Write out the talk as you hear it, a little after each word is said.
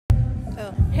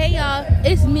Hey y'all,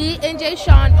 it's me and Jay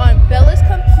Sean on Bella's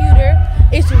computer.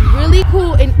 It's really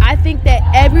cool and I think that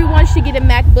everyone should get a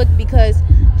MacBook because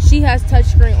she has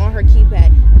touchscreen on her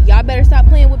keypad. Y'all better stop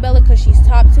playing with Bella because she's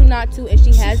top 2 not to and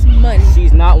she has money.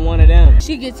 She's not one of them.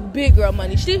 She gets big girl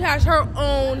money. She has her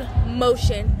own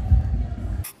motion.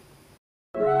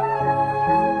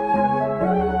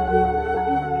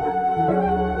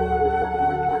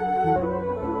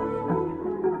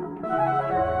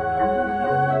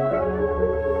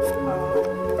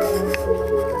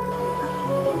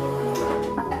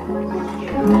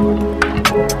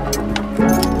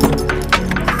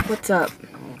 What's up?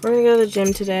 We're gonna go to the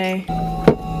gym today.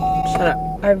 Shut up.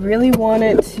 I really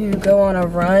wanted to go on a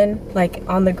run, like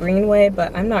on the Greenway,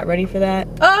 but I'm not ready for that.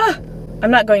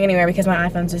 I'm not going anywhere because my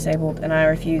iPhone's disabled and I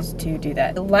refuse to do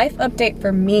that. The life update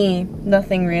for me,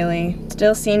 nothing really.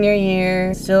 Still senior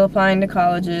year, still applying to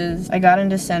colleges. I got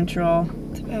into Central.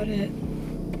 That's about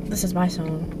it. This is my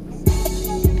song.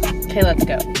 Okay, let's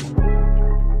go.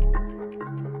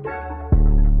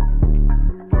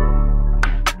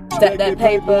 Step that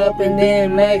paper up and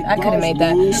then I could have made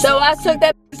that. So I took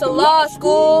that to law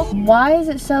school. Why is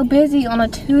it so busy on a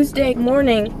Tuesday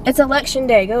morning? It's election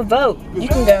day. Go vote. You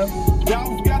can go.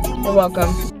 You're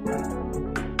welcome.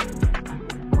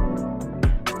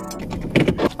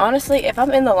 Honestly, if I'm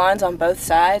in the lines on both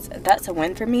sides, that's a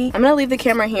win for me. I'm gonna leave the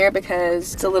camera here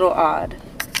because it's a little odd.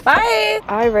 Bye!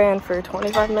 I ran for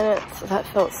 25 minutes. That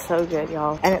felt so good,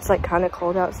 y'all. And it's like kind of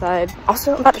cold outside.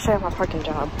 Also, I'm about to show you my parking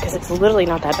job because it's literally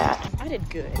not that bad. I did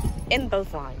good. In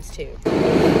both lines, too.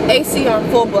 AC on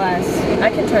full blast.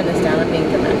 I can turn this down. I'm being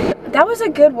dramatic. That was a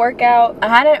good workout. I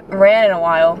hadn't ran in a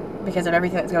while because of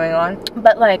everything that's going on.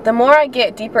 But like, the more I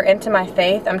get deeper into my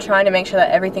faith, I'm trying to make sure that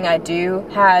everything I do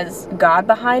has God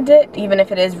behind it, even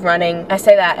if it is running. I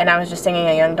say that and I was just singing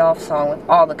a Young Dolph song with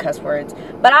all the cuss words.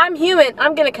 But I'm human,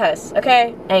 I'm gonna cuss,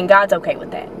 okay? And God's okay with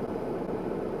that.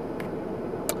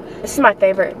 This is my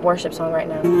favorite worship song right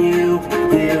now. You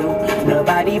will,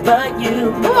 nobody but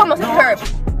you. Ooh, almost hit her.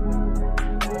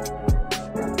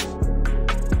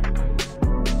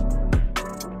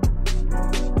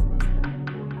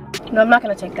 No, I'm not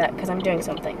gonna take that because I'm doing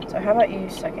something. So how about you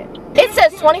suck it? It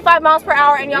says 25 miles per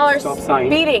hour and y'all are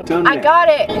speeding. I got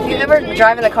it. If you ever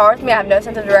drive in the car with me, I have no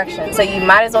sense of direction. So you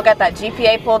might as well get that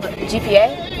GPA pulled.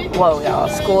 GPA? Whoa, y'all.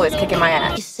 School is kicking my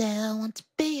ass. You said I want to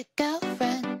be your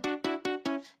girlfriend.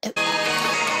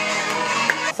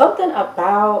 Something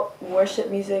about worship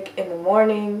music in the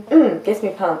morning gets me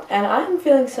pumped. And I'm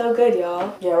feeling so good,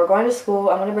 y'all. Yeah, we're going to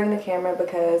school. I'm gonna bring the camera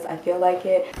because I feel like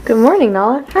it. Good morning,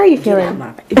 Nala. How are you feeling?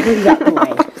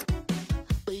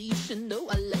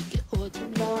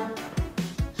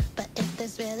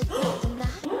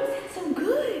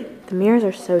 The mirrors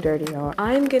are so dirty, y'all.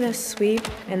 I'm gonna sweep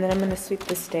and then I'm gonna sweep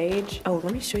the stage. Oh,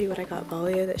 let me show you what I got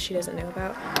Valia that she doesn't know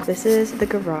about. This is the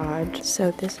garage.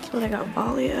 So this is what I got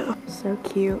Valia. So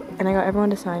cute. And I got everyone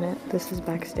to sign it. This is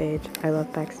backstage. I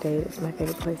love backstage. It's my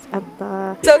favorite place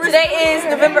ever. So today is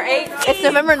November 8th. It's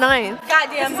November 9th.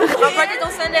 Goddamn. My birthday's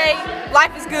on Sunday.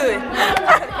 Life is good.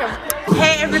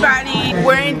 Hey everybody,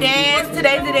 we're in dance.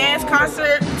 Today's the dance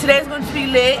concert. Today's going to be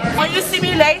lit. When you see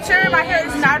me later, my hair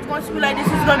is not going to be like this.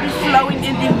 It's going to be flowing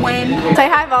in the wind. Say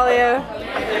hi, Valia.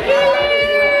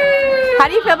 How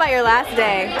do you feel about your last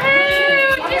day?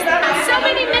 Just so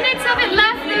many minutes of it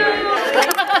left.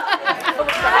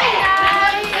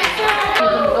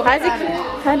 Hi, Ziki.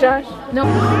 Hi, Josh. No.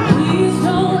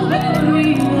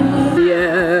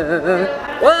 Yeah.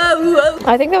 Whoa, whoa.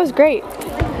 I think that was great.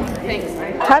 Thanks.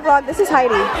 Hi, vlog. This is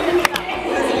Heidi.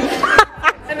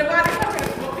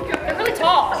 They're really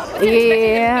tall.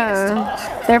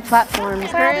 Yeah. They're platforms.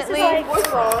 Currently,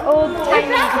 old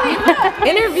tiny.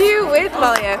 Interview with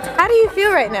Valia. How do you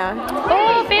feel right now?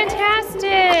 Oh,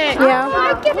 fantastic. Yeah.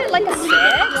 I'd give it like a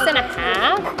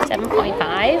 6.5,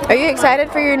 7.5. Are you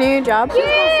excited for your new job?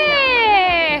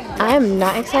 Yeah. I am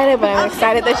not excited, but I'm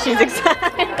excited that she's excited.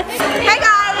 Hey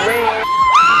guys!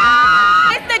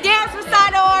 It's the dance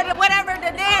recital or whatever,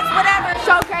 the dance, whatever.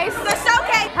 Showcase. The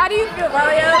showcase. How do you feel,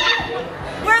 Valia?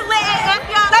 We're lit AF,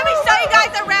 y'all. Let me show you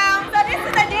guys around. So this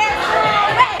is the dance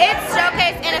room. It's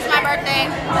showcase and it's my birthday.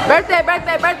 Birthday,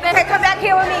 birthday, birthday. Okay, come back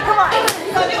here with me. Come on.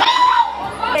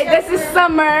 Hey, this is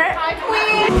Summer. Hi,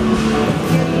 queen.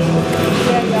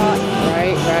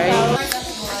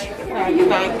 Right.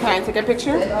 Can I take a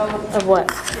picture? Of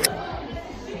what?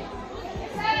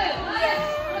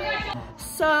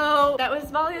 So that was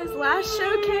Valia's last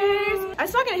showcase.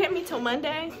 It's not gonna hit me till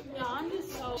Monday. Yeah, I'm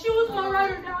just so. She was gonna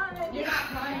ride or die. You're not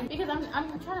crying because I'm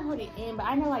trying to hold it in, but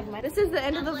I know like This is the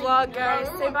end of the vlog, guys.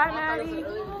 Say bye, Maddie.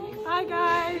 Bye,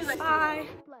 guys. Bye.